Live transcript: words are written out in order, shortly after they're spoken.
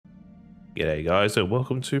G'day guys, and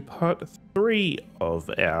welcome to part 3 of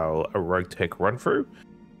our Roguetech run-through.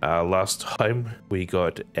 Last time we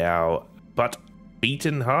got our butt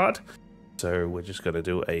beaten hard, so we're just going to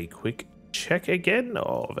do a quick check again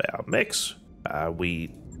of our mechs.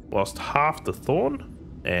 We lost half the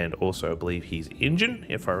Thorn, and also I believe his engine,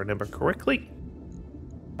 if I remember correctly.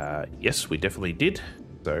 Yes, we definitely did.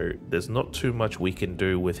 So there's not too much we can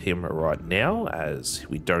do with him right now, as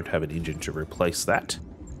we don't have an engine to replace that.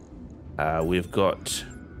 We've got...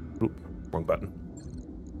 Oop, wrong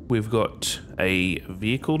button. We've got a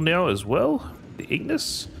vehicle now as well, the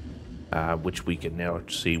Ignis, which we can now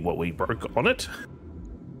see what we broke on it.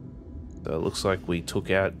 So it looks like we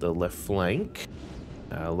took out the left flank.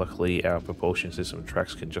 Luckily our propulsion system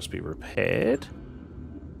tracks can just be repaired.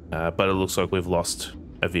 But it looks like we've lost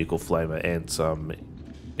a vehicle flamer and some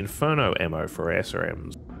Inferno ammo for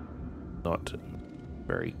SRMs. Not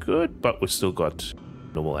very good, but we've still got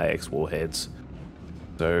normal AX warheads,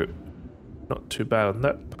 so not too bad on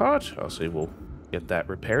that part. Obviously we'll get that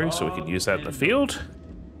repairing so we can use that in the field.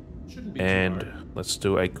 And let's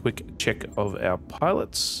do a quick check of our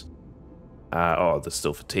pilots. Oh, they're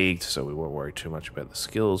still fatigued, so we won't worry too much about the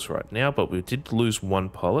skills right now, but we did lose one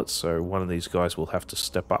pilot, so one of these guys will have to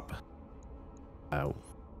step up.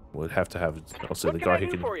 We'll have to have also the guy who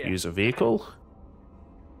can use a vehicle.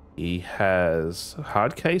 He has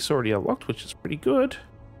hard case already unlocked, which is pretty good.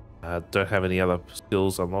 Don't have any other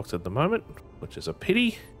skills unlocked at the moment, which is a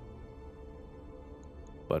pity.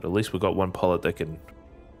 But at least we've got one pilot that can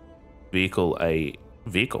vehicle a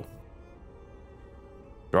vehicle.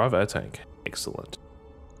 Drive a tank. Excellent.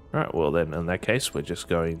 Alright, well then in that case we're just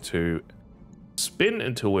going to spin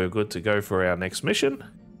until we're good to go for our next mission.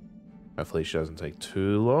 Hopefully it doesn't take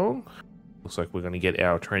too long. Looks like we're going to get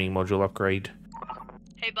our training module upgrade.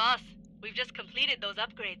 Hey boss, we've just completed those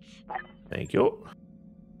upgrades. Thank you.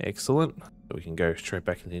 Excellent. So we can go straight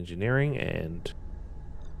back into engineering, and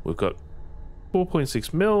we've got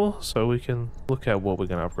 4.6 mil, so we can look at what we're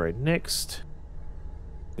going to upgrade next.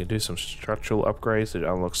 We can do some structural upgrades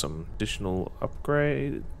to unlock some additional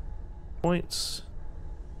upgrade points.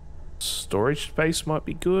 Storage space might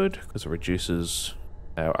be good because it reduces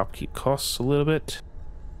our upkeep costs a little bit.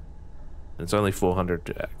 And it's only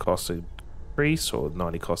 400 cost increase, or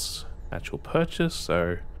 90 costs actual purchase,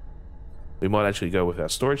 so we might actually go with our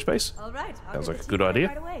storage space. All right, sounds like a good idea.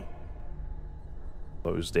 Right away.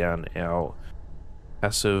 Close down our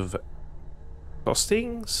passive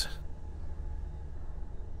costings,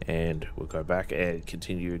 and we'll go back and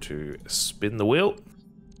continue to spin the wheel.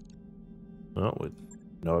 Oh, we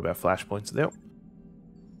know about flashpoints now.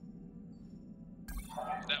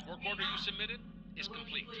 That work order you submitted is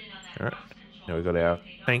complete. All right. Now we've got our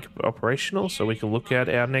tank operational, so we can look at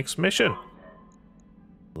our next mission.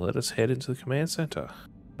 Let us head into the command center.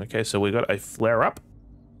 Okay, so we got a flare up.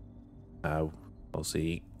 I'll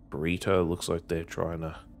see Burrito looks like they're trying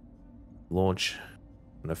to launch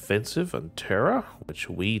an offensive on Terra, which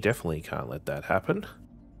we definitely can't let that happen.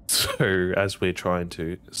 So as we're trying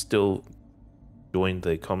to still join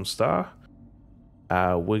the Comstar,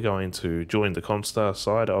 we're going to join the Comstar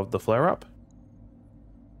side of the flare up.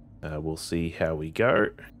 We'll see how we go.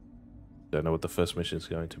 Don't know what the first mission is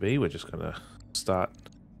going to be. We're just going to start,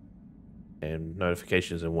 and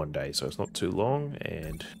notifications in 1 day, so it's not too long,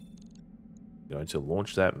 and we're going to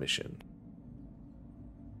launch that mission.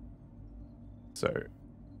 So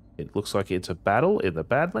it looks like it's a battle in the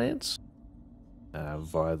Badlands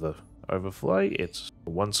via the overfly. It's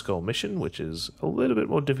a 1 skull mission, which is a little bit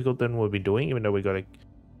more difficult than we'll be doing, even though we got it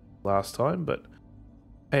last time, but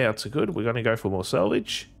payouts are good. We're going to go for more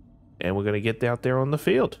salvage, and we're going to get out there on the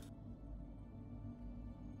field.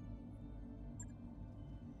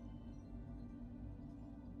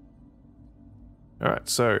 Alright,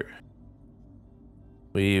 so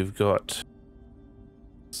we've got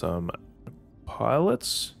some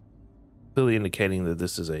pilots, clearly indicating that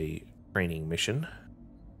this is a training mission.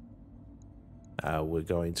 We're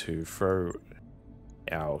going to throw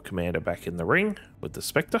our commander back in the ring with the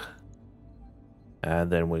Spectre,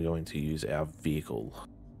 and then we're going to use our vehicle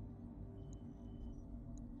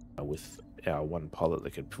with our one pilot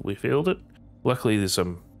that can field it. Luckily there's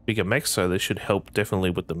some bigger mechs, so this should help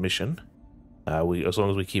definitely with the mission. As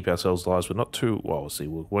long as we keep ourselves alive, we're not too, well, see,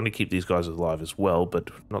 we want to keep these guys alive as well,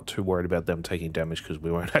 but not too worried about them taking damage because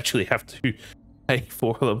we won't actually have to pay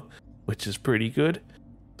for them, which is pretty good.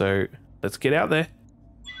 So let's get out there.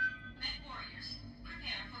 Mechwarriors,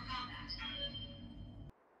 prepare for combat.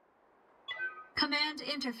 Command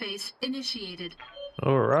interface initiated.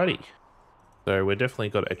 Alrighty. So we've definitely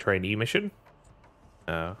got a trainee mission.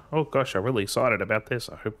 Oh gosh, I'm really excited about this.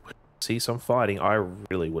 I hope see some fighting. I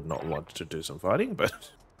really would not want to do some fighting,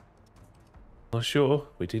 but not sure.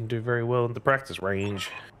 We didn't do very well in the practice range.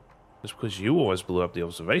 Just because you always blew up the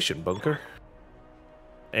observation bunker.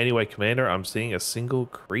 Anyway, Commander, I'm seeing a single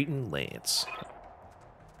Cretan lance.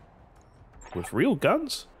 With real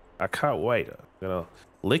guns? I can't wait. I'm gonna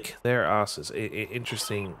lick their asses.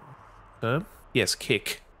 Interesting term? Yes,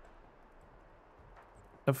 kick.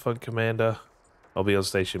 Have fun, Commander. I'll be on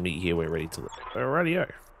station. Meet here. We're ready to live.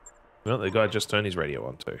 Radio. Well, the guy just turned his radio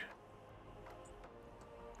on too.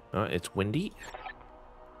 Alright, it's windy.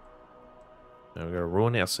 Now we're gonna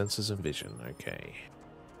ruin our senses and vision. Okay.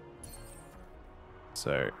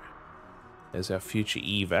 So, there's our future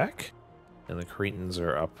evac. And the Cretans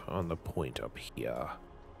are up on the point up here.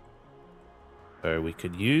 So we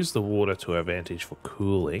could use the water to our advantage for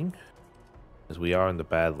cooling. As we are in the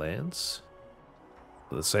Badlands.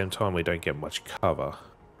 At the same time, we don't get much cover.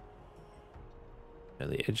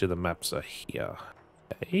 And the edge of the maps are here.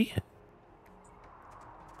 Okay.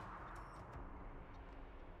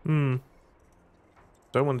 Don't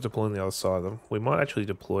want to deploy on the other side of them. We might actually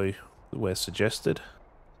deploy where suggested.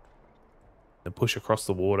 And push across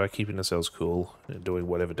the water, keeping ourselves cool, and doing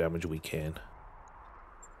whatever damage we can.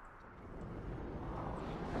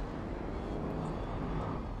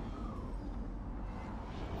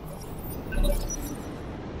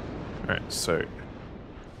 Alright, so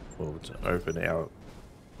we'll open our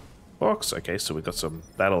box. Okay, so we've got some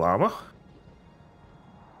battle armor.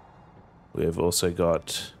 We've also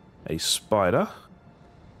got a spider.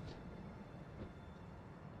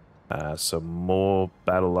 Some more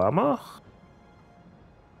battle armor.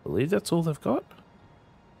 I believe that's all they've got.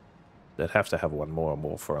 They'd have to have one more or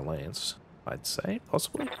more for a lance, I'd say.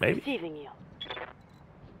 Possibly, maybe. Receiving you.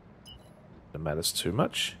 That matters too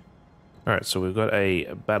much. Alright, so we've got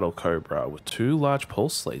a battle cobra with 2 large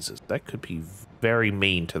pulse lasers. That could be very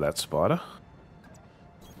mean to that spider.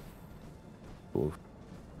 We'll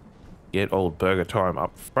get old burger time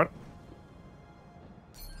up front.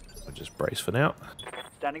 I'll just brace for now.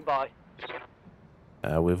 Standing by.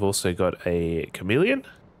 We've also got a chameleon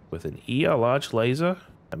with an ER large laser,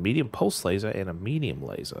 a medium pulse laser, and a medium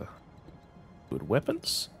laser. Good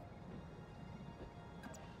weapons.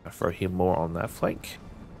 I'll throw him more on that flank.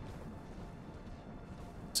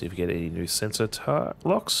 See if we get any new sensor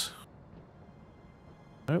locks.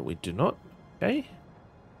 No, we do not. Okay.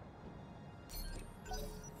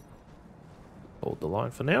 Hold the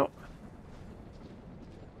line for now.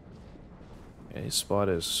 Okay,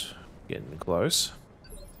 spider's getting close.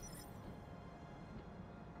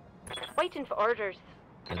 Waiting for orders.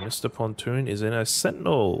 And Mr. Pontoon is in a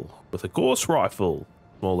sentinel with a Gauss rifle.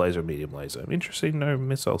 Small laser, medium laser. Interesting, no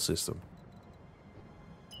missile system.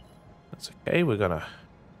 That's okay, we're gonna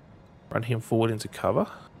run him forward into cover.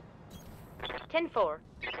 10-4.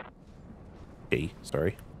 E,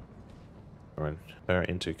 sorry. Run her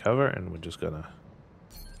into cover, and we're just gonna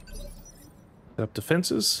set up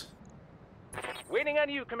defenses. Waiting on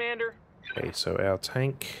you, Commander. Okay, so our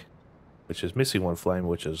tank, which is missing one flame,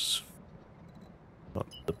 which is not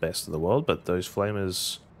the best in the world, but those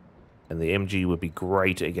flamers and the MG would be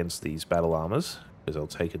great against these battle armors, because they'll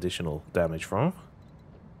take additional damage from them.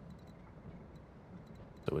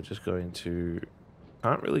 So we're just going to...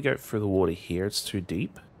 Can't really go through the water here, it's too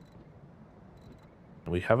deep.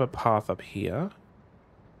 We have a path up here,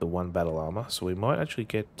 the one battle armor, so we might actually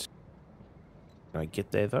get... Can I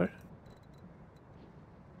get there though?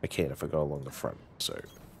 I can if I go along the front, so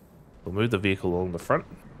we'll move the vehicle along the front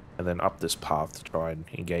and then up this path to try and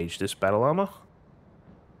engage this battle armor.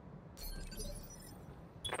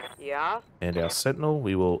 Yeah. And our sentinel,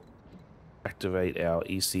 we will activate our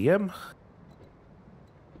ECM.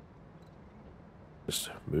 Just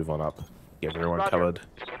move on up, get everyone Roger. covered.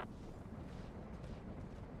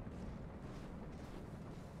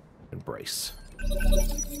 Embrace.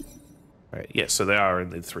 Alright, yes, so they are in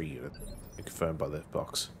the 3 unit. Confirmed by the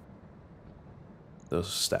box. There's a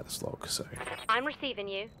status log, so. I'm receiving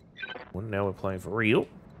you. Well, now we're playing for real.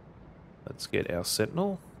 Let's get our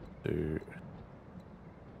sentinel to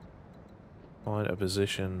find a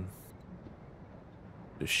position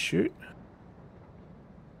to shoot.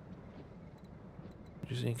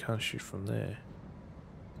 Just you can't shoot from there.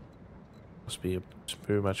 Must be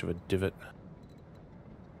very much of a divot.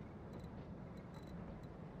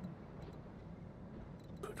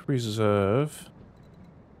 Reserve.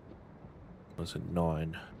 Was it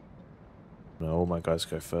 9? No, all my guys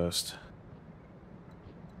go first.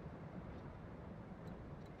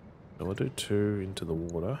 So we'll do 2 into the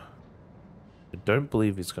water. I don't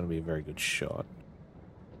believe it's going to be a very good shot.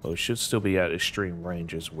 But it should still be at extreme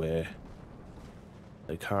ranges where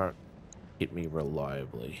they can't hit me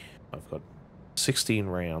reliably. I've got 16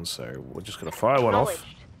 rounds, so we're just going to fire one off.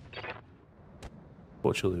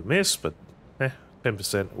 Fortunately, we missed, but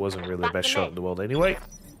 10% wasn't really the best shot in the world anyway.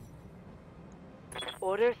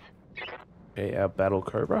 Orders? Okay, our Battle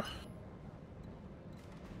Cobra.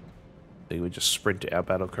 I think we just sprint our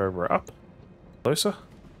Battle Cobra up. Closer.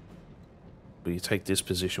 We take this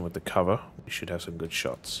position with the cover, we should have some good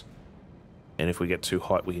shots. And if we get too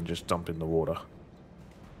hot, we can just dump in the water.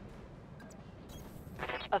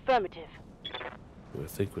 Affirmative. I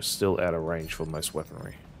think we're still out of range for most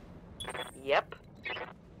weaponry. Yep.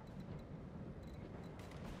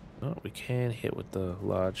 Oh, we can hit with the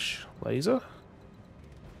large laser.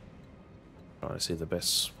 Trying to see the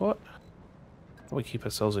best spot. We keep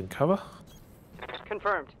ourselves in cover.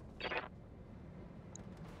 Confirmed.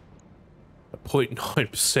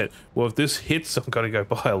 0.9%. Well, if this hits, I'm gonna go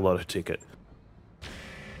buy a lotto ticket.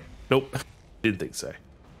 Nope. Didn't think so.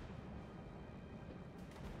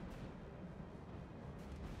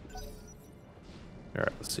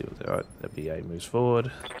 Alright, let's see what the BA moves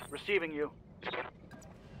forward. Receiving you.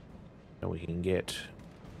 And we can get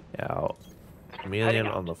our chameleon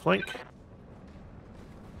on the flank.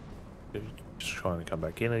 Just trying to come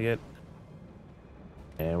back in again.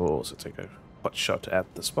 And we'll also take a hot shot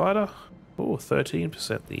at the spider. Oh,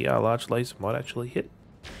 13%. The large laser might actually hit.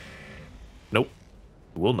 Nope.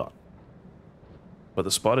 It will not. But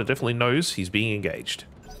the spider definitely knows he's being engaged.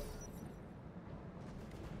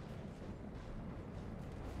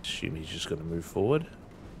 Assume he's just going to move forward.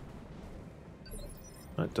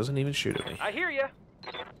 No, it doesn't even shoot at me. I hear you.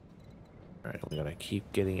 Alright, we're going to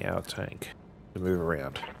keep getting our tank to move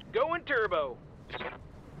around. Going turbo.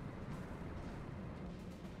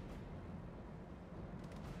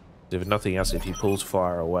 If nothing else, if he pulls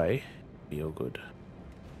fire away, be all good.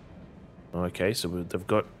 Okay, so they've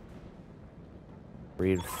got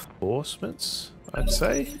reinforcements, I'd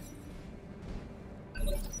say.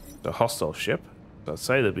 The hostile ship. So I'd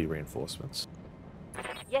say there'd be reinforcements.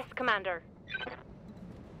 Yes, Commander.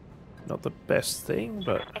 Not the best thing,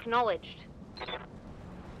 but Acknowledged.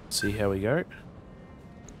 see how we go.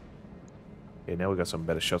 Okay, now we got some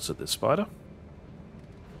better shots at this spider.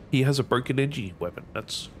 He has a broken energy weapon.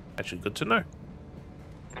 That's actually good to know.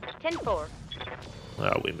 10-4.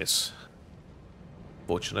 Oh, we miss.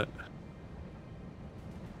 Fortunate.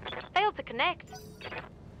 Failed to connect.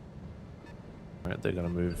 Alright, they're going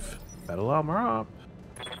to move battle armor up.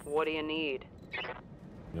 What do you need?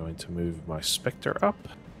 I'm going to move my Spectre up.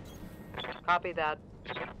 Copy that.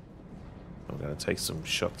 I'm going to take some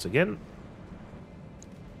shots again.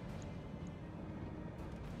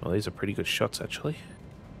 Well, these are pretty good shots, actually.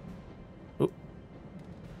 Oop.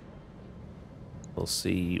 We'll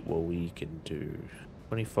see what we can do.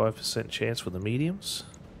 25% chance for the mediums.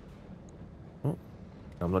 Oh,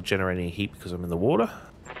 I'm not generating heat because I'm in the water.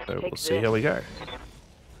 So we'll see how we go.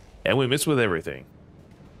 And we miss with everything.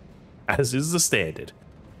 As is the standard.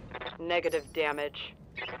 Negative damage.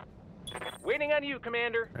 Waiting on you,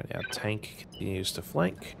 Commander. Right, our tank continues to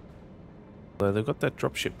flank. Although they've got that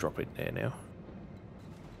dropship drop in there now.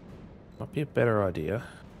 Might be a better idea.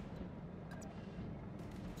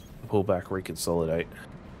 Pull back, reconsolidate.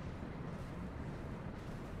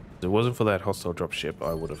 If it wasn't for that hostile dropship,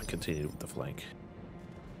 I would have continued with the flank.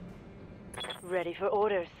 Ready for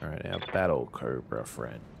orders. Alright, our Battle Cobra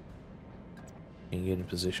friend. Can you get in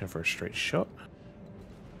position for a straight shot?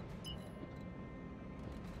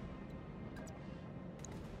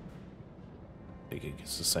 I think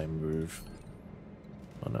it's the same move.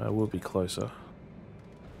 Oh no, it will be closer.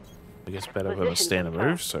 I guess better have a standard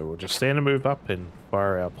move, so we'll just standard move up and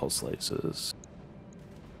fire our pulse lasers.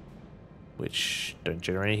 Which don't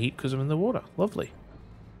generate heat because I'm in the water. Lovely.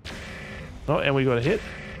 Oh, and we got a hit.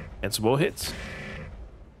 And some more hits.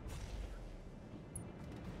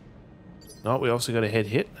 No, we also got a head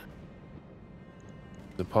hit.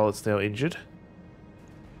 The pilot's now injured.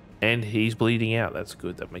 And he's bleeding out. That's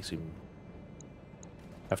good. That makes him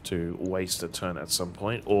have to waste a turn at some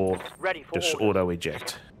point. Or just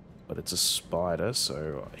auto-eject. But it's a spider,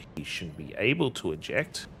 so he shouldn't be able to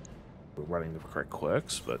eject. We're running the correct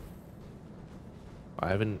quirks, but I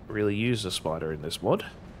haven't really used a spider in this mod.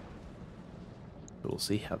 We'll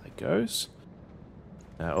see how that goes.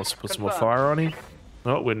 Also put some more fire on him.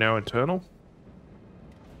 Oh, we're now internal.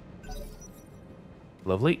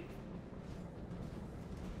 Lovely.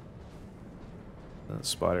 The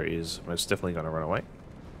spider is most definitely going to run away.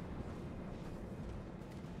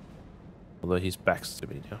 Although his back's to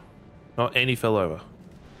me now. Oh, and he fell over.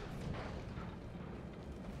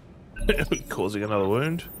 Causing another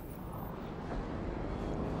wound.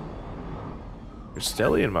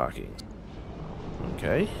 Crystallian markings.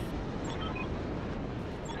 Okay.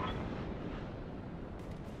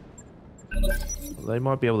 They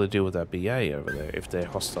might be able to deal with that BA over there if they're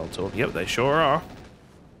hostile to them. Yep, they sure are.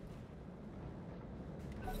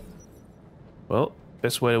 Well,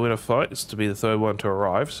 best way to win a fight is to be the third one to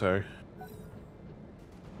arrive, so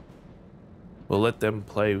we'll let them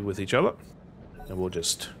play with each other, and we'll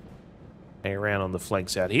just hang around on the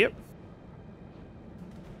flanks out here.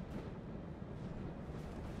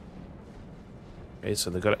 Okay, so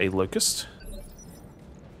they've got a Locust.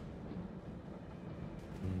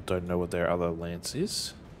 Don't know what their other lance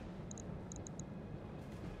is.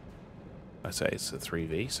 I say it's a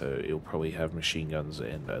 3v, so it'll probably have machine guns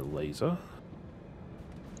and a laser.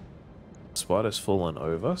 Spider's fallen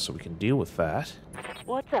over, so we can deal with that.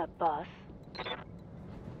 What's up, boss?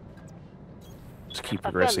 Just keep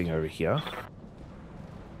progressing over here.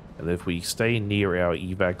 And if we stay near our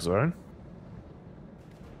evac zone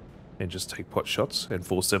and just take pot shots and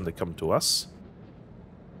force them to come to us,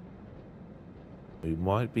 we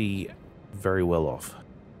might be very well off.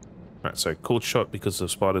 Alright, so cold shot because the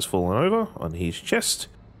spider's fallen over on his chest.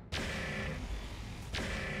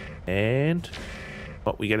 And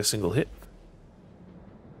oh, we get a single hit.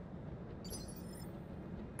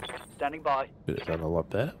 Standing by. Could have done a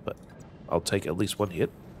lot better, but I'll take at least one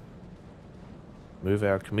hit. Move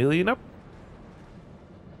our chameleon up.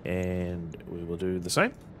 And we will do the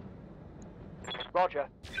same. Roger.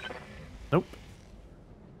 Nope.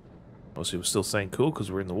 Obviously, we're still staying cool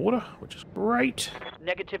because we're in the water, which is great.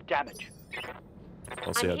 Negative damage.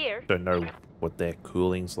 Also, I'm here. I don't know what their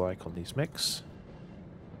cooling's like on these mechs.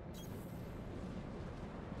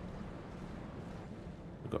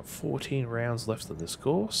 We've got 14 rounds left of this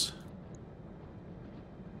course.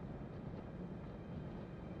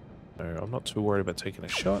 So I'm not too worried about taking a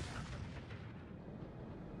shot.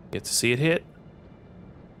 Get to see it hit.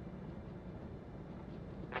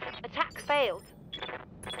 Attack failed.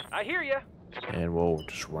 I hear ya. And we'll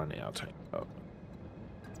just run out.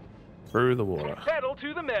 Through the water. Pedal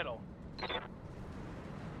to the metal.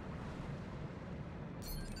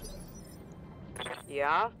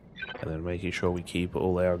 Yeah? And then making sure we keep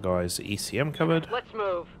all our guys ECM covered. Let's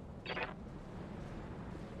move.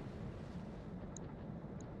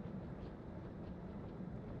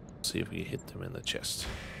 See if we hit them in the chest.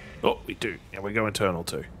 Oh, we do. And we go internal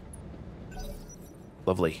too.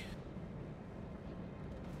 Lovely.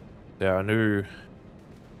 There are new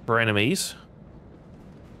enemies.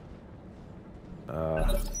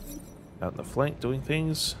 Out in the flank doing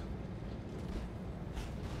things.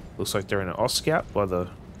 Looks like they're in an Unscathed by the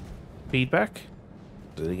feedback.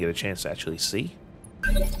 So they get a chance to actually see.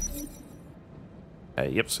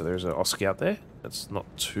 Yep, so there's an Unscathed there. That's not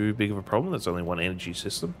too big of a problem. There's only one energy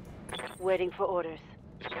system. Waiting for orders.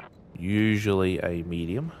 Usually a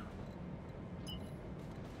medium.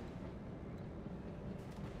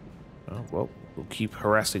 Oh, well, we'll keep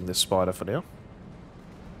harassing this spider for now.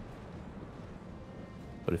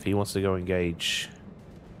 But if he wants to go engage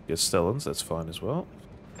Stellans, that's fine as well.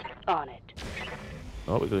 On it.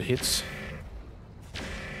 Oh, we got hits.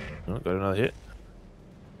 Oh, got another hit.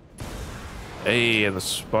 Hey, and the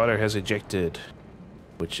spider has ejected,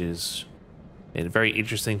 which is a very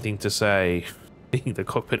interesting thing to say. The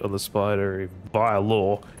cockpit on the spider, by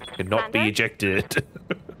law, cannot be ejected.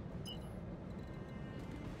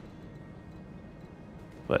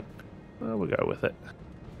 But we'll go with it.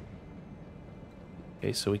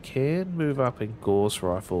 Okay, so we can move up and Gauss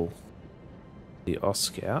rifle the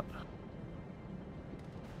Unscathed.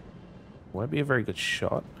 Won't be a very good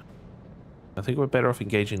shot. I think we're better off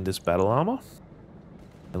engaging this battle armor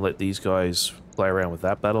and let these guys play around with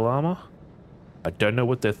that battle armor. I don't know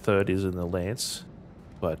what their third is in the Lance,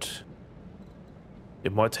 but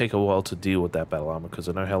it might take a while to deal with that battle armor because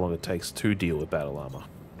I know how long it takes to deal with battle armor.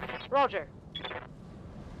 Roger.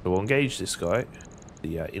 So we'll engage this guy,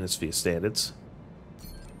 the Inner Sphere standards,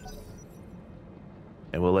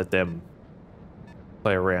 and we'll let them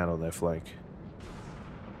play around on their flank.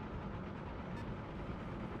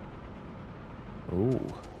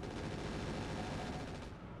 Ooh.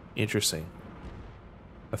 Interesting.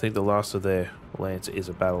 I think the last of their lance is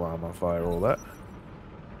a battle armor via all that.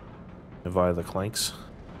 And via the clanks.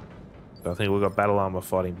 So I think we've got battle armor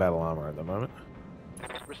fighting battle armor at the moment.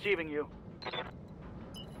 Receiving you.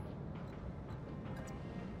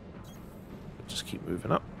 Just keep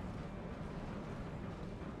moving up.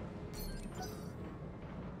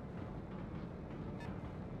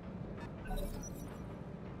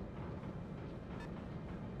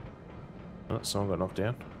 Oh, someone got knocked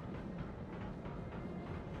down.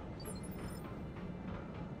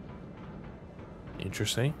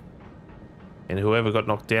 Interesting. And whoever got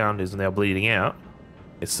knocked down is now bleeding out.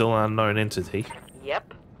 It's still an unknown entity.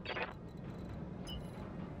 Yep.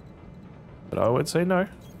 But I would say no.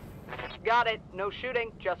 Got it. No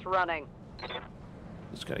shooting, just running.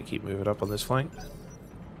 Just going to keep moving up on this flank.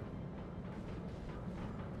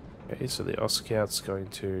 Okay, so the Unscathed going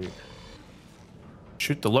to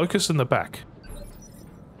shoot the locust in the back.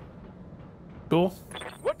 Cool.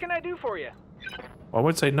 What can I do for you? I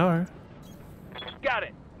would say no. Got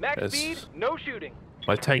it. Max Yes. speed, no shooting.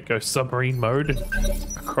 My tank goes submarine mode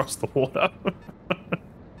across the water.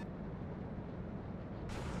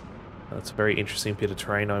 That's a very interesting bit of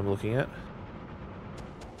terrain I'm looking at.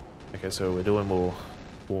 Okay, so we're doing more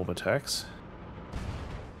warm attacks.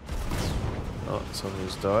 Oh, someone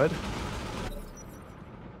has died.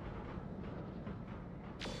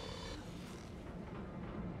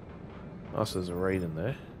 Oh, so there's a raid in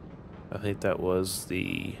there. I think that was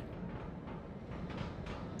the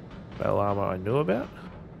battle armor I knew about.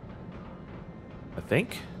 I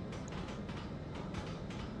think.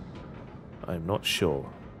 I'm not sure.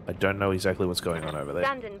 I don't know exactly what's going on over there.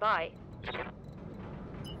 Standing by.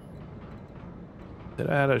 Did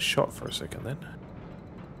I add a shot for a second then?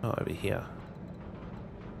 Oh, over here.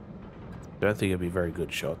 Don't think it'd be very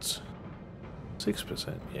good shots.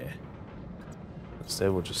 6%, yeah.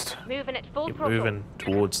 Instead we'll just Moving at full keep throttle. moving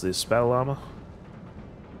towards this battle armor.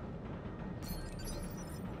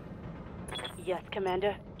 Yes,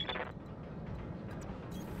 Commander.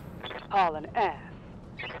 Hauling ass.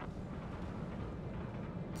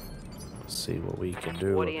 Let's see what we can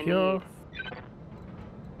do What up do you here. need?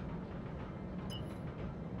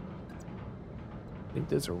 I think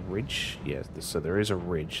there's a ridge. Yeah, so there is a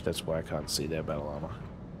ridge. That's why I can't see their battle armor.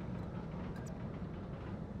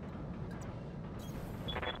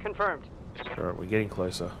 Confirmed. Alright, we're getting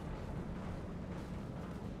closer.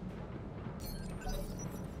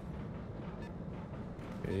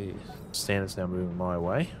 Okay, Standard's now moving my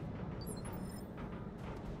way.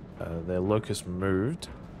 Their locust moved,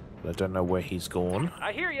 but I don't know where he's gone.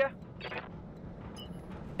 I hear you.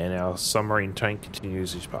 And our submarine tank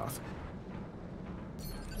continues his path.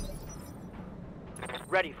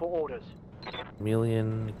 Ready for orders.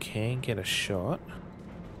 Chameleon can get a shot.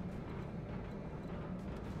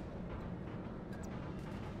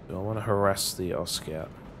 Do I want to harass the Unscathed?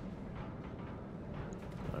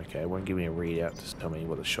 Okay, it won't give me a readout to tell me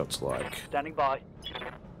what the shot's like. Standing by.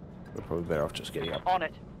 We're probably better off just getting up. On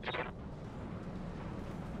it.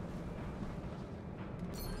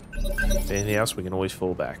 If anything else, we can always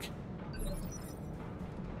fall back.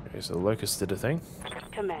 Okay, so the locust did a thing.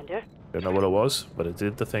 Commander. Don't know what it was, but it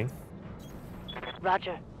did the thing.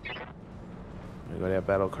 Roger. We got our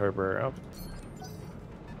battle cobra up.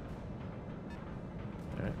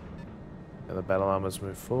 Alright. Now the battle armors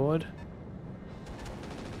move forward.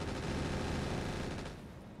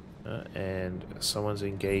 And someone's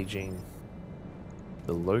engaging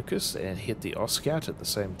the locust and hit the Unscathed at the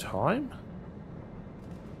same time.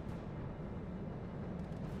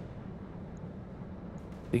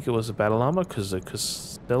 I think it was a battle armor because the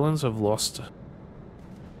Castellans have lost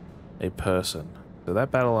a person. So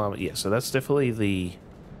that battle armor, yeah, so that's definitely the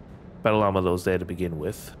battle armor that was there to begin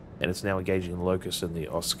with, and it's now engaging the locust and the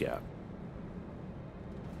Unscathed.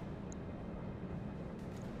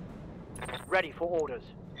 Ready for orders.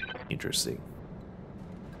 Interesting.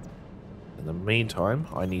 In the meantime,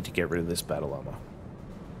 I need to get rid of this battle armor.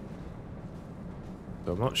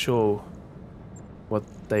 So I'm not sure what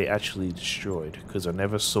they actually destroyed, because I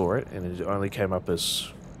never saw it, and it only came up as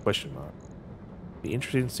question mark. Be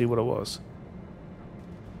interesting to see what it was.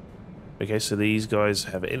 Okay, so these guys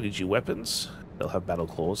have energy weapons. They'll have battle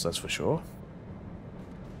claws, that's for sure.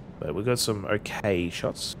 But we've got some okay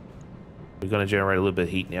shots. We're going to generate a little bit of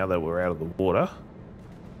heat now that we're out of the water.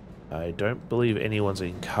 I don't believe anyone's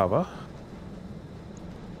in cover.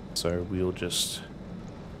 So we'll just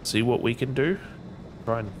see what we can do.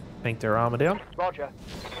 Try and tank their armor down. Roger.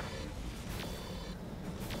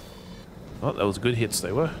 Oh, that was good hits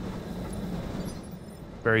they were.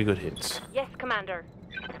 Very good hits. Yes, Commander.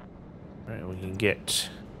 Alright, we can get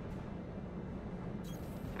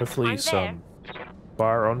hopefully I'm some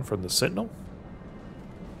fire on from the sentinel,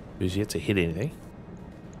 who's yet to hit anything.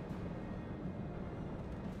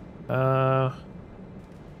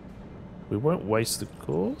 We won't waste the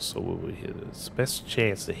course, or will we hit it? It's the best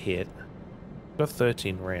chance to hit. Got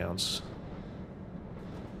 13 rounds.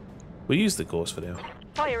 We'll use the course for now.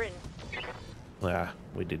 Fire in. Ah,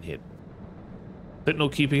 we didn't hit. Sentinel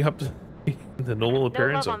keeping up the normal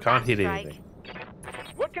appearance, love or on can't that hit strike. anything.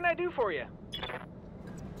 What can I do for you?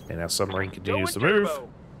 And our submarine continues to Go with move. turbo.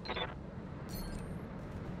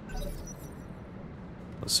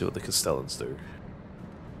 Let's see what the Castellans do.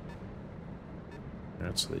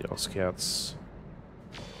 Alright, so the Unscathed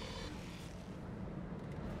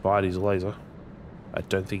fired his laser. I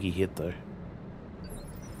don't think he hit though.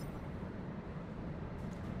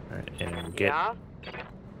 Alright, and we'll get Yeah?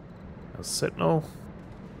 a sentinel.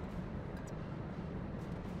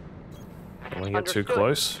 Don't want to get too Understood.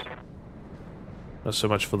 close. Not so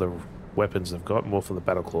much for the weapons they've got, more for the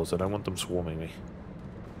battle claws. I don't want them swarming me.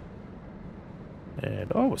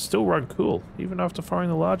 And oh, it's still run cool, even after firing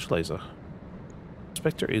the large laser.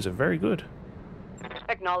 Spectre is a very good.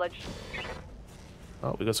 Acknowledged.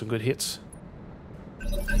 Oh, we got some good hits.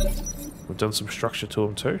 We've done some structure to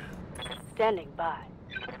them too. Standing by.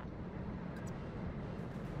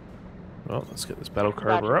 Well, let's get this battle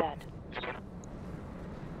Roger cobra up. that.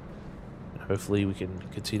 Hopefully we can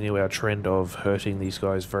continue our trend of hurting these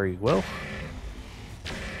guys very well.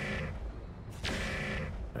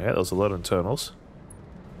 Okay, that was a lot of internals.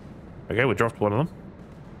 Okay, we dropped one of them.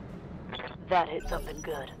 That hit something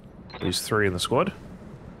good. There's 3 in the squad.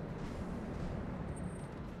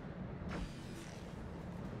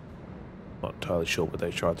 Not entirely sure what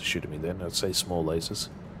they tried to shoot at me then. I'd say small lasers.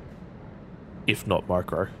 If not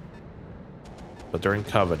micro. But they're in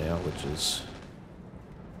cover now, which is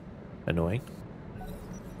annoying.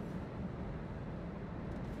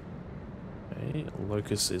 Okay,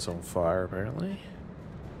 Locust is on fire apparently.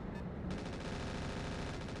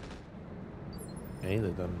 Okay,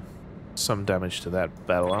 they've done some damage to that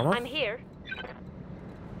battle armor. I'm here.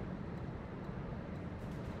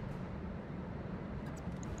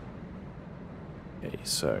 Okay,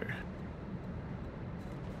 so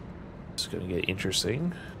it's going to get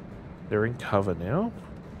interesting. They're in cover now.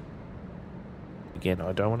 Again,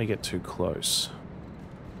 I don't want to get too close.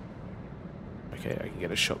 Okay, I can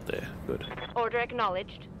get a shot there. Good. Order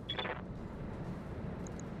acknowledged.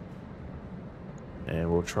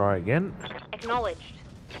 And we'll try again. Acknowledged.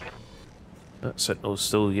 Sentinel's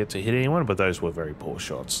still yet to hit anyone, but those were very poor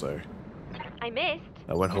shots, so I missed.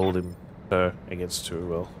 I won't hold him against too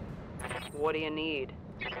well. What do you need?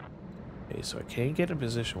 Okay, so I can get in a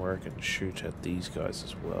position where I can shoot at these guys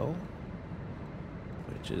as well.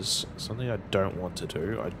 Which is something I don't want to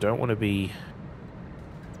do. I don't want to be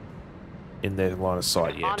in their line of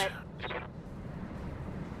sight yet. On it.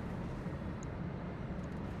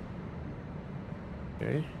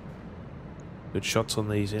 Okay. Good shots on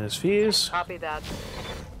these inner spheres. Copy that.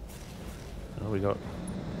 Oh, we got...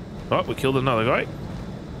 Oh, we killed another guy.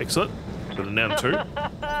 Excellent. Got him down 2.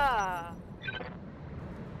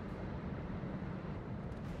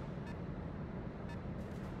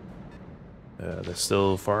 They're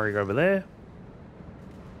still firing over there.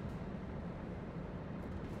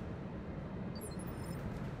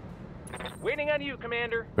 Waiting on you,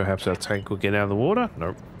 Commander. Perhaps our tank will get out of the water.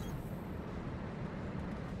 Nope.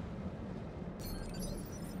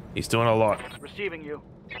 He's doing a lot. Receiving you.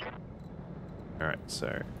 Alright,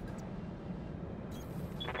 so...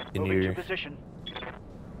 Moving to Continue position.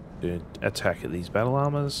 to attack at these battle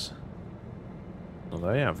armors. Well,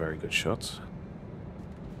 they are very good shots.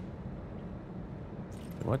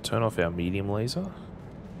 We might turn off our medium laser.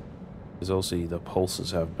 Because also the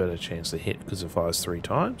pulses have a better chance to hit because it fires 3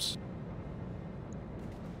 times.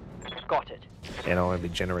 Got it. And I won't be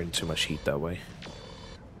generating too much heat that way.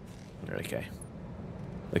 Okay.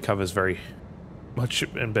 The cover's very much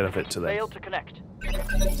in benefit to them. Failed to connect.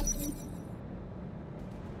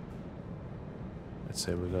 Let's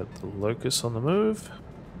say we've got the Locust on the move.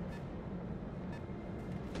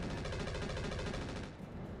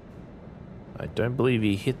 I don't believe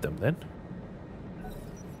he hit them then.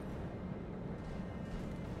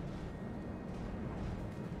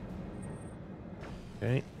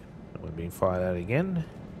 Okay, we're being fired at again.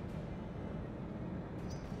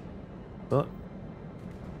 But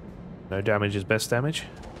no damage is best damage.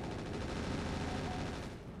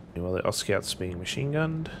 Meanwhile, the Unscathed being machine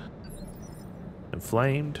gunned,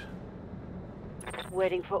 inflamed,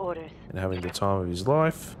 Waiting for orders. and having the time of his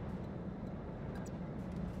life.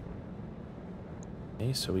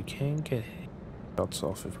 Okay, so we can get shots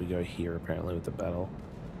off if we go here, apparently, with the battle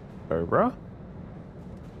Cobra.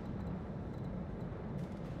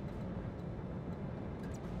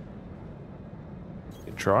 You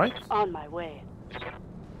can try. On my way.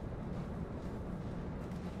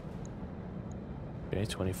 Okay,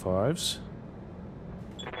 25s.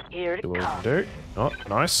 Here it Do what we can comes. do. Oh,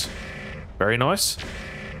 nice. Very nice.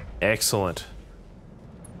 Excellent.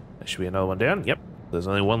 There should be another one down. Yep. There's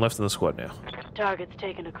only one left in the squad now. Target's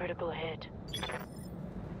taken a critical hit.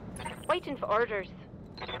 Waiting for orders.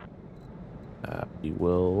 We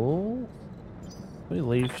will... We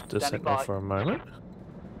leave the Standing sentinel by. for a moment.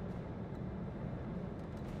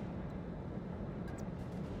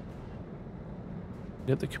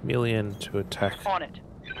 Get the chameleon to attack On it.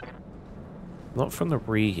 Not from the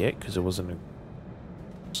rear yet, because it wasn't a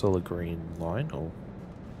solid green line. Or,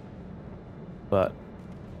 but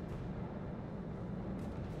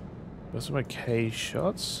there's some okay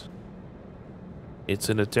shots. It's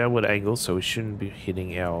in a downward angle, so we shouldn't be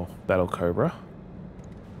hitting our Battle Cobra.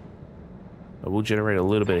 It will generate a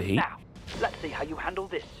little bit of heat. Now, let's see how you handle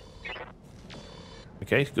this.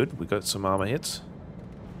 Okay, good. We got some armor hits.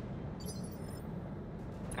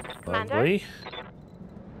 Commander? Lovely.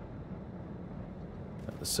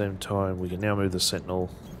 At the same time, we can now move the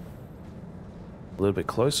Sentinel a little bit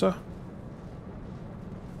closer.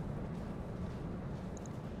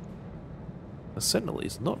 The Sentinel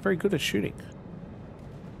is not very good at shooting.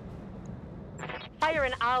 Fire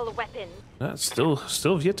in all weapons. No, still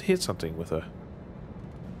have yet to hit something with her.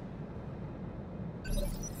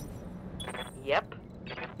 Yep.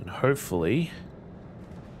 And hopefully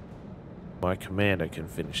my commander can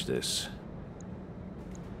finish this.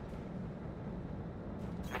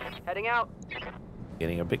 Heading out.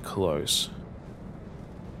 Getting a bit close.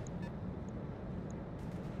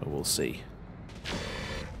 But we'll see.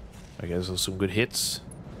 Okay, those are some good hits.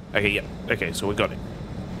 Okay, yeah. Okay, so we got it.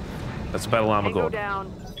 That's a battle armor Tango gone.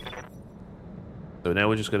 down. So now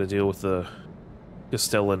we're just going to deal with the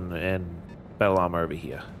Castellan and battle armor over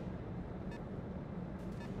here.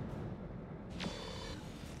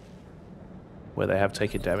 Where they have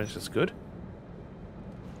taken damage, that's good.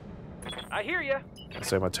 I hear you.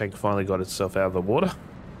 So my tank finally got itself out of the water.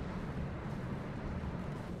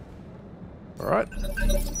 Alright.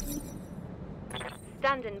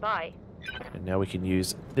 Standing by. And now we can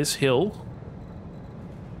use this hill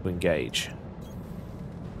to engage.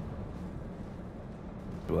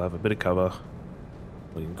 We'll have a bit of cover.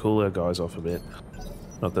 We can cool our guys off a bit.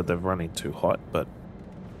 Not that they're running too hot, but...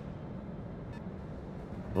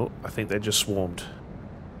 Oh, I think they just swarmed.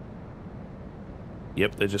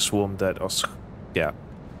 Yep, they just swarmed that Scout.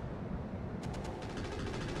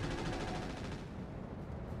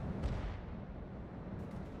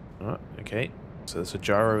 Alright, okay. So there's a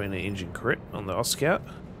gyro and an engine crit on the Scout.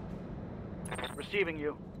 Receiving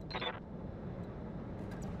you.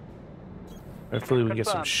 Hopefully we get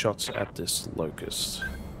some Confirmed. shots at this Locust.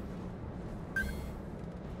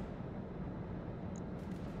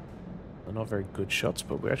 They're not very good shots,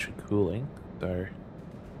 but we're actually cooling, so...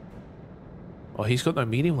 Oh, he's got no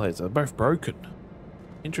medium lasers. They're both broken.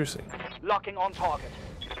 Interesting. Locking on target.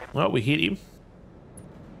 Well, we hit him.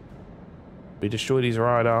 We destroyed his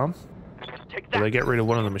right arm. Take Did they that. get rid of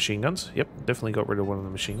one of the machine guns? Yep, definitely got rid of one of the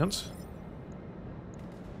machine guns.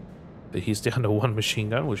 So he's down to one machine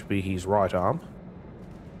gun, which would be his right arm.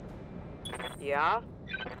 Yeah.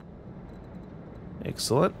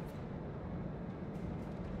 Excellent.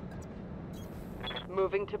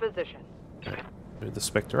 Moving to position. Move the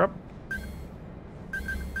Spectre up.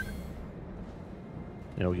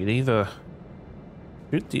 Now we can either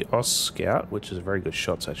shoot the Scout, which is very good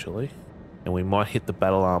shots actually, and we might hit the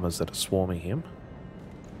battle armors that are swarming him.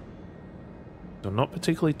 So I'm not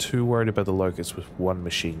particularly too worried about the Locust with one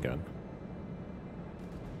machine gun.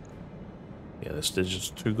 Yeah, there's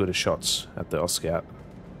just too good of shots at the Scout.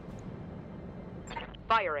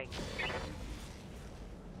 Firing.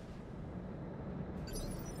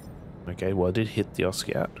 Okay, well I did hit the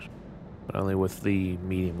Scout, but only with the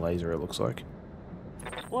medium laser it looks like.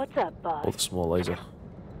 What's up, Or boss? the small laser.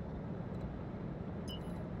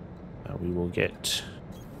 We will get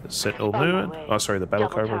the Sentinel On my moving. way. Oh, sorry, the Battle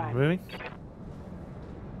Double Cobra time. moving.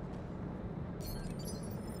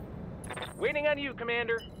 Waiting on you,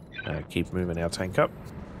 Commander. Keep moving our tank up.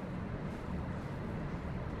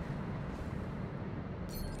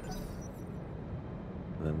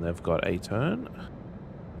 And then they've got a turn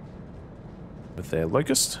with their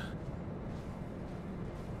Locust,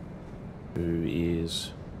 who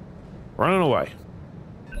is running away.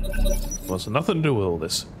 Wants nothing to do with all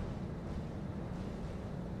this.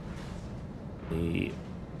 The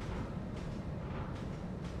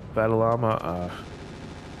battle armor are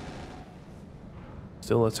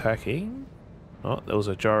still attacking. Oh, there was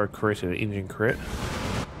a gyro crit and an engine crit.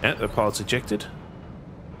 And the pilot's ejected.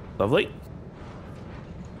 Lovely.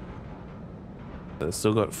 They've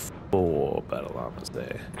still got 4 battle armors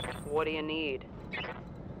there. What do you need?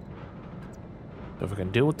 So if we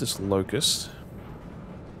can deal with this Locust,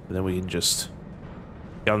 and then we can just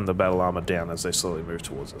gun the battle armor down as they slowly move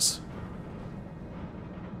towards us.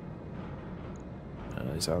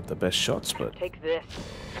 These aren't the best shots, but Take this.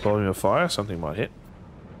 volume of fire, something might hit.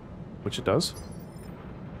 Which it does.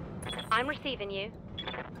 I'm receiving you.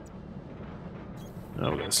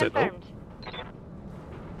 Oh, we're gonna Sentinel. Confirmed.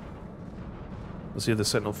 Let's see if the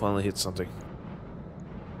Sentinel finally hits something.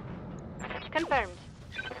 Confirmed.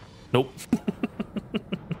 Nope.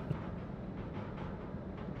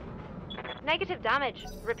 Negative damage.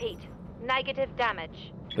 Repeat. Negative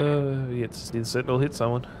damage. Yes, the Sentinel hit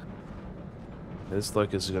someone. This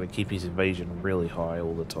Locust is going to keep his evasion really high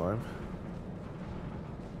all the time.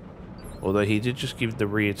 Although he did just give the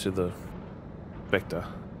rear to the Vector.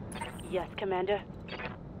 Yes, Commander.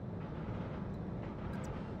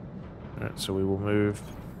 Alright, so we will move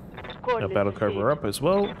our Coordinates Battle Cobra received. up as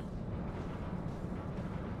well.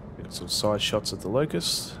 We got some side shots at the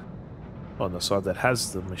Locust. On the side that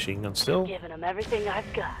has the machine gun still. Giving them everything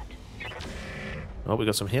I've got. Oh, we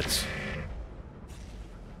got some hits.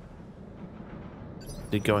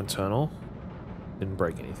 Did go internal. Didn't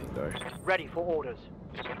break anything though. Ready for orders.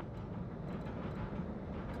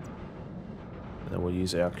 And then we'll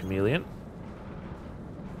use our chameleon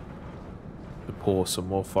to pour some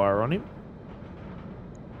more fire on him.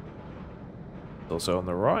 Also on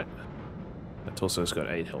the right. It's also got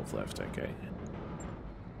 8 health left, okay.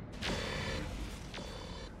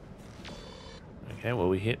 Okay, well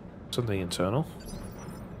we hit something internal.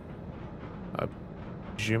 I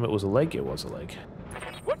presume it was a leg? It was a leg.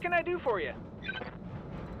 What can I do for you?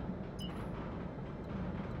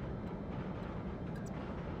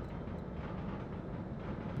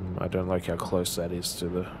 I don't like how close that is to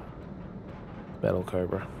the Battle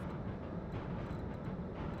Cobra.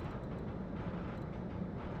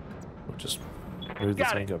 We'll just move the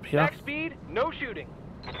Got tank it. up here. Back speed, no shooting.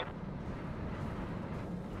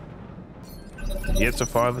 Yet to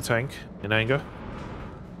fire the tank in anger.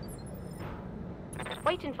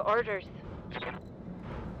 Waiting for orders.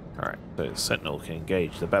 Alright, so the Sentinel can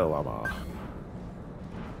engage the battle armor.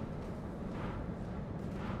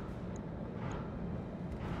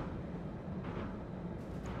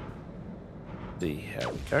 See how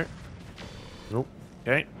we go. Nope.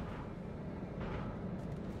 Okay.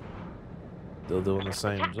 Still doing the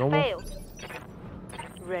same as Attack normal. failed.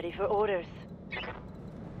 Ready for orders.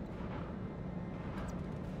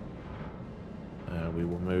 We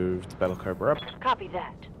will move the Battle Cobra up. Copy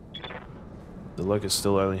that. The Locust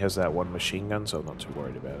still only has that one machine gun, so I'm not too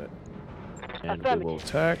worried about it. And we will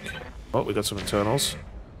attack. Oh, we got some internals.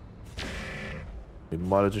 We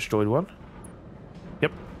might have destroyed one.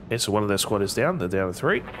 Yep. Okay, so one of their squad is down. They're down to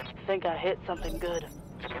 3. Think I hit something good.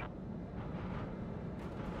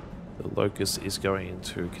 The Locust is going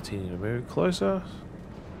to continue to move closer.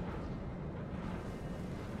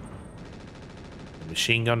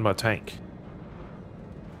 Machine gun my tank.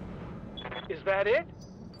 Is that it?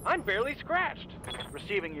 I'm barely scratched.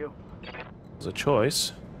 Receiving you. There's a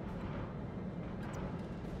choice.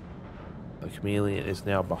 The chameleon is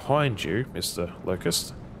now behind you, Mr.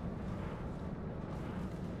 Locust.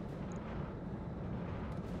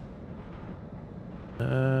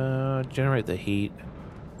 Generate the heat.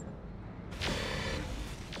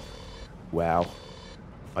 Wow.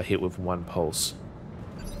 I hit with 1 pulse.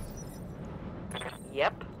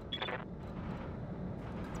 Yep.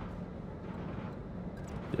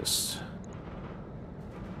 Just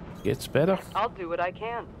gets better. I'll do what I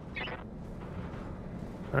can.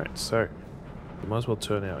 Alright, so we might as well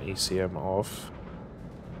turn our ECM off.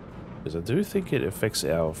 Because I do think it affects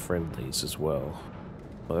our friendlies as well.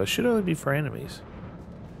 Well, it should only be for enemies.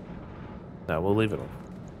 No, we'll leave it on.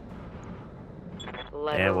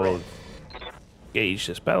 And we'll gauge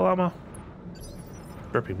this battle armor.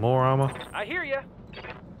 Gripping more armor. I hear ya.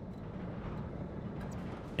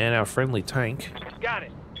 And our friendly tank Got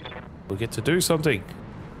it. will get to do something.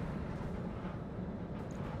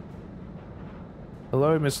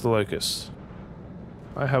 Hello, Mr. Locust.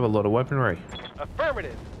 I have a lot of weaponry.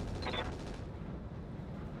 Affirmative.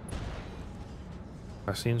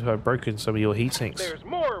 I seem to have broken some of your heat sinks. There's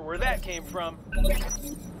more where that came from.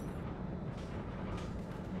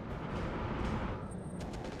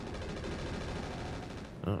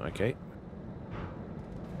 Oh, okay.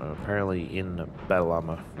 Apparently in battle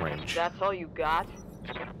armor range. That's all you got?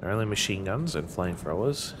 They're only machine guns and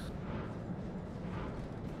flamethrowers.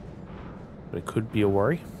 But it could be a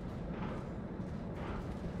worry.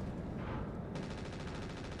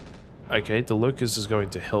 Okay, the Locust is going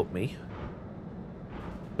to help me.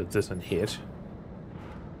 But it doesn't hit.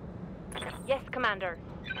 Yes, Commander.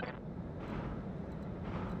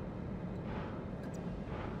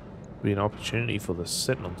 Be an opportunity for the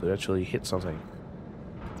Sentinel to actually hit something.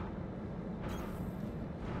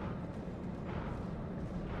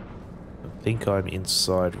 I think I'm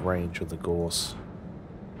inside range of the Gorse.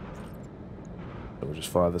 So we'll just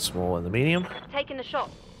fire the small and the medium. Taking the shot.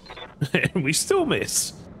 And we still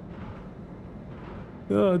miss.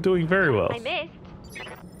 Oh, doing very well. I missed.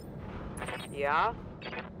 Yeah?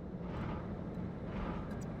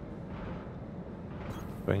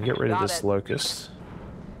 If I can get rid of Got this it. Locust,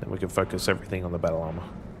 then we can focus everything on the battle armor.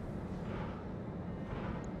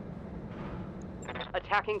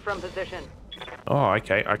 Attacking from position. Oh,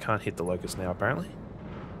 okay. I can't hit the locust now, apparently.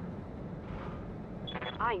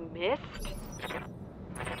 I missed.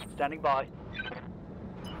 Standing by.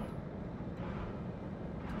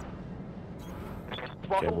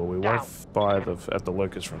 Okay, well, we won't fire at the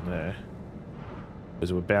locust from there,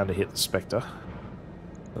 because we're bound to hit the Spectre.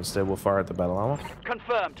 Instead, we'll fire at the battle armor.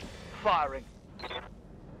 Confirmed. Firing.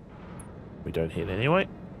 We don't hit anyway.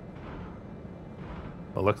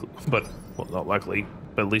 Well, luckily, well, not luckily,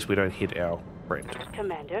 but at least we don't hit our friend.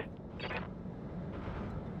 Commander.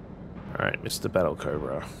 Alright, Mr. Battle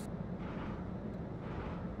Cobra.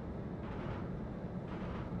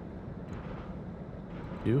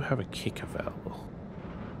 Do you have a kick available?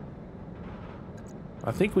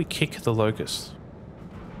 I think we kick the locust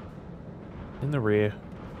in the rear,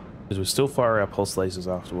 because we still fire our pulse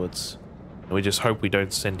lasers afterwards, and we just hope we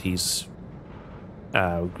don't send his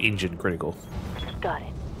engine critical. Got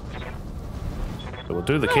it. So we'll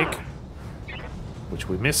do the kick, which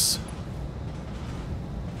we miss,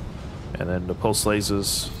 and then the pulse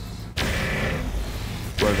lasers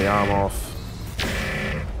blow the arm off.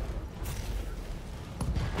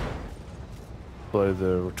 Blow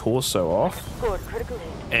the torso off. Scored critical hit.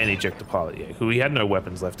 And eject the pilot, yeah. We had no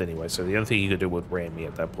weapons left anyway, so the only thing he could do would ram me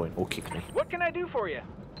at that point, or kick me. What can I do for you?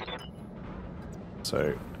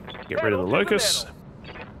 So, get rid of the locust.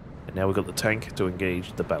 And now we've got the tank to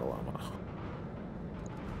engage the battle armor.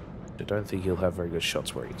 I don't think he'll have very good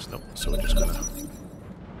shots where he's not, so we're just gonna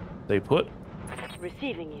stay put.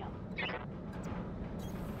 Receiving you.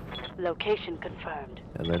 Location confirmed.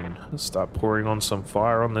 And then start pouring on some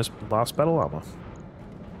fire on this last battle armor.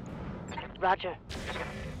 Roger.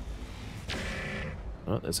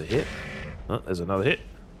 Oh, there's a hit. Oh, there's another hit.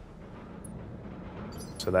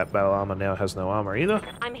 So that battle armor now has no armor either.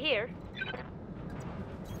 I'm here.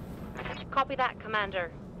 Copy that, Commander.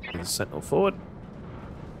 The sentinel forward.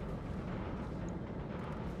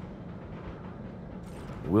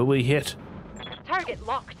 Will we hit? Target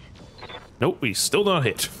locked. Nope, we still not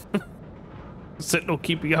hit. Sentinel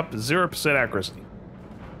keeping up 0% accuracy.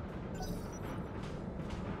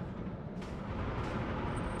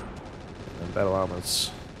 And battle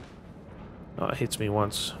armor's hits me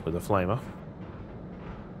once with a flamer.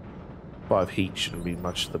 5 heat shouldn't be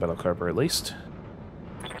much to the battle cobra at least.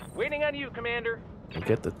 Waiting on you, Commander. We'll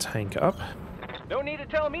get the tank up. No need to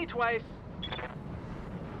tell me twice.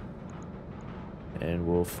 And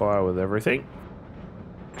we'll fire with everything.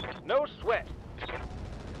 No sweat.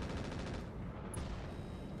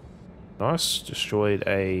 Nice, destroyed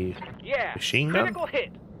a machine gun. Critical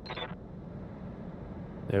hit.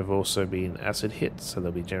 There have also been acid hits, so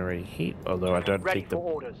they'll be generating heat, although I don't think the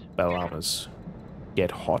battle armors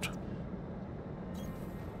get hot.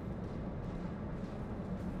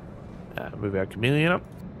 Move our chameleon up.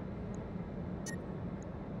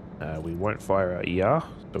 We won't fire our ER,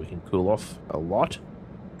 so we can cool off a lot.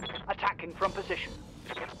 Attacking from position.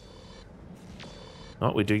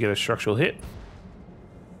 Oh, we do get a structural hit.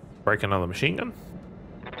 Break another machine gun.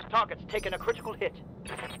 Target's taken a critical hit.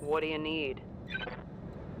 What do you need?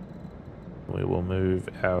 We will move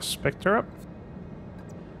our Spectre up.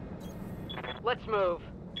 Let's move.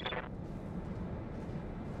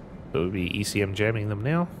 So it would be ECM jamming them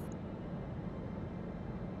now.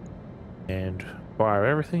 And fire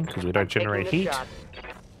everything, because we don't generate heat.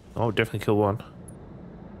 Oh, definitely kill one.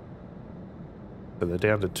 So they're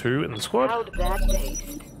down to 2 in the squad. How'd that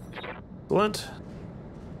taste? Excellent.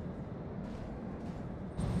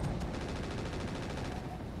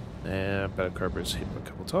 And Battle Cobra's hit a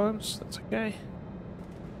couple times. That's okay.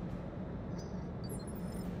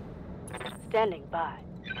 Standing by.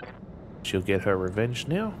 She'll get her revenge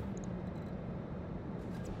now.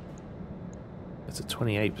 That's a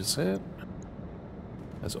 28%.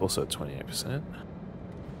 That's also 28%.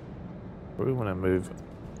 We want to move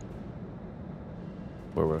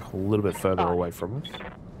where we're a little bit further away from them.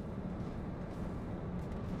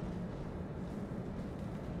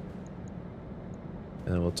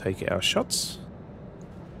 And then we'll take our shots.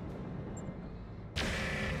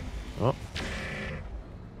 Oh.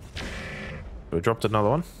 We dropped another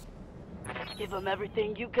one. Give them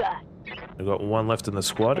everything you got. We've got one left in the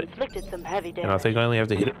squad. Inflicted some heavy damage. And I think I only have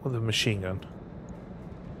to hit it with a machine gun.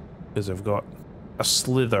 Because I've got a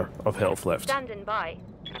slither of health left. Standing by.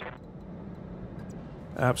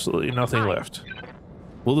 Absolutely nothing left.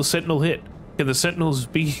 Will the Sentinel hit? Can the Sentinels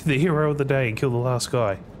be the hero of the day and kill the last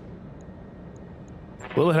guy?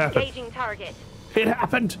 Will it happen? Engaging target. It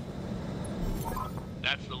happened!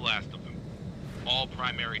 That's the last of them. All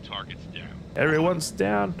primary targets down. Everyone's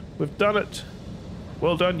down. We've done it.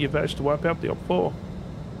 Well done, you've managed to wipe out the op 4.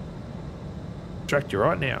 Tracked you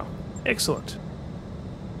right now. Excellent.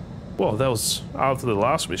 Well, that was after the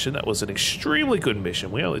last mission. That was an extremely good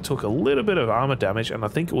mission. We only took a little bit of armor damage, and I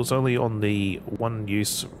think it was only on the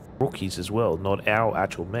one-use rookies as well, not our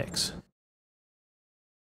actual mechs.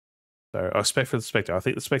 So I expect for the Spectre. I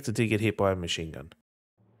think the Spectre did get hit by a machine gun.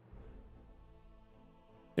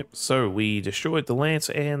 Yep, so we destroyed the Lance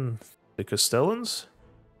and the Castellans.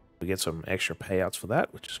 We get some extra payouts for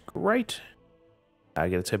that, which is great. I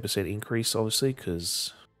get a 10% increase, obviously,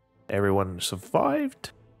 because everyone survived.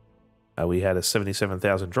 We had a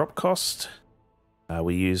 77,000 drop cost.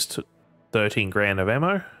 We used 13 grand of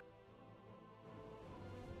ammo.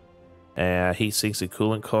 Heat sinks and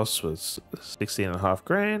coolant costs was 16.5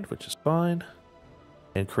 grand, which is fine.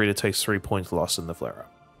 And Creator takes 3 points loss in the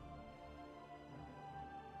flare-up.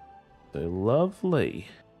 So lovely.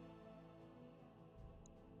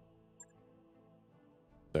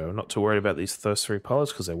 So I'm not too worried about these first 3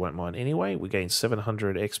 pilots because they won't mind anyway. We gained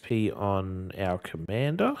 700 XP on our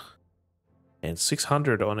commander. And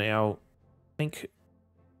 600 on our, I think,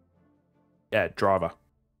 yeah, driver.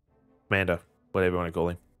 Commander, whatever you want to call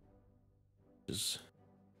him. Which is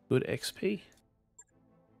good XP.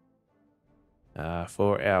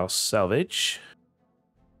 For our salvage,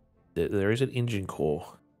 there is an engine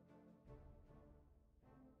core.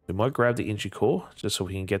 We might grab the engine core just so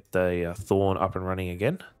we can get the Thorn up and running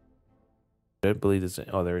again. I don't believe there's...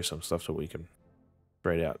 Oh, there is some stuff that we can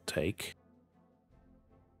straight out take.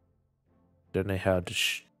 Don't know how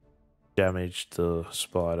damaged the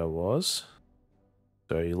spider was.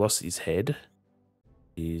 So he lost his head.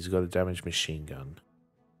 He's got a damaged machine gun.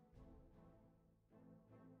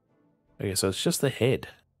 Okay, so it's just the head.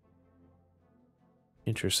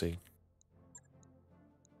 Interesting.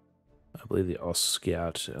 I believe the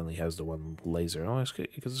Scout only has the one laser. Oh,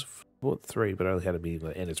 because it's bought 3, but only had a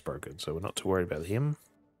medium and it's broken, so we're not too worried about him.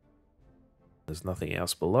 There's nothing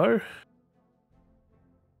else below.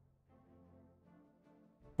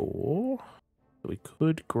 Or we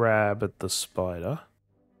could grab the spider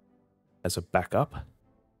as a backup.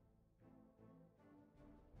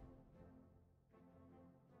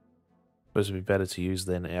 Suppose it'd be better to use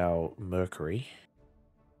than our Mercury.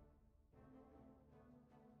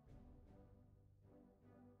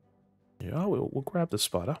 Yeah, we'll grab the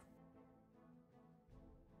spider.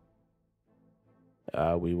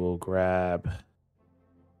 We will grab...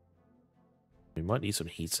 We might need some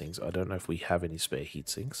heat sinks. I don't know if we have any spare heat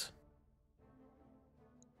sinks.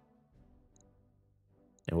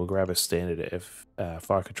 And we'll grab a standard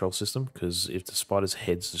fire control system, because if the spider's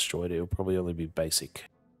head's destroyed, it'll probably only be basic.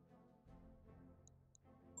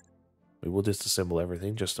 We will disassemble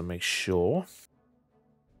everything just to make sure.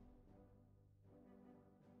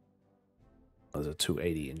 There's a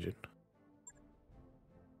 280 engine.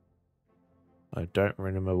 I don't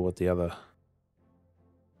remember what the other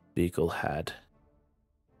vehicle had.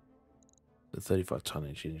 The 35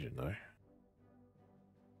 tonnage engine though.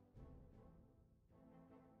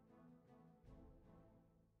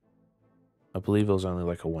 I believe it was only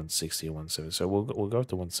like a 160 or 170, so we'll go up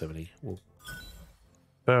to 170. We'll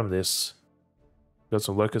confirm this. Got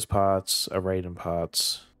some Locust parts, a Raiden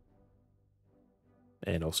parts,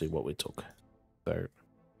 and I'll see what we took. So,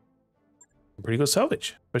 pretty good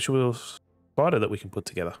salvage, especially with a spider that we can put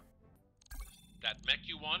together. That mech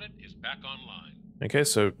you wanted is back online. Okay,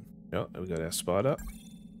 so yeah, we got our spider.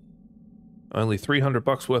 Only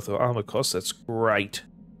 $300 worth of armor cost. That's great.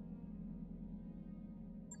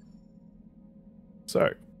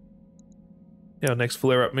 So, our next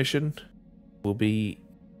flare-up mission will be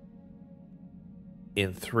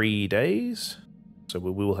in 3 days. So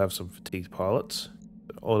we will have some fatigued pilots.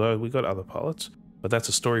 Although we got other pilots. But that's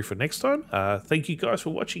a story for next time. Thank you guys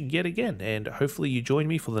for watching yet again. And hopefully you join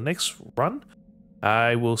me for the next run.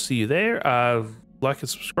 I will see you there. Like and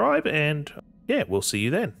subscribe. And yeah, we'll see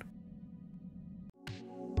you then.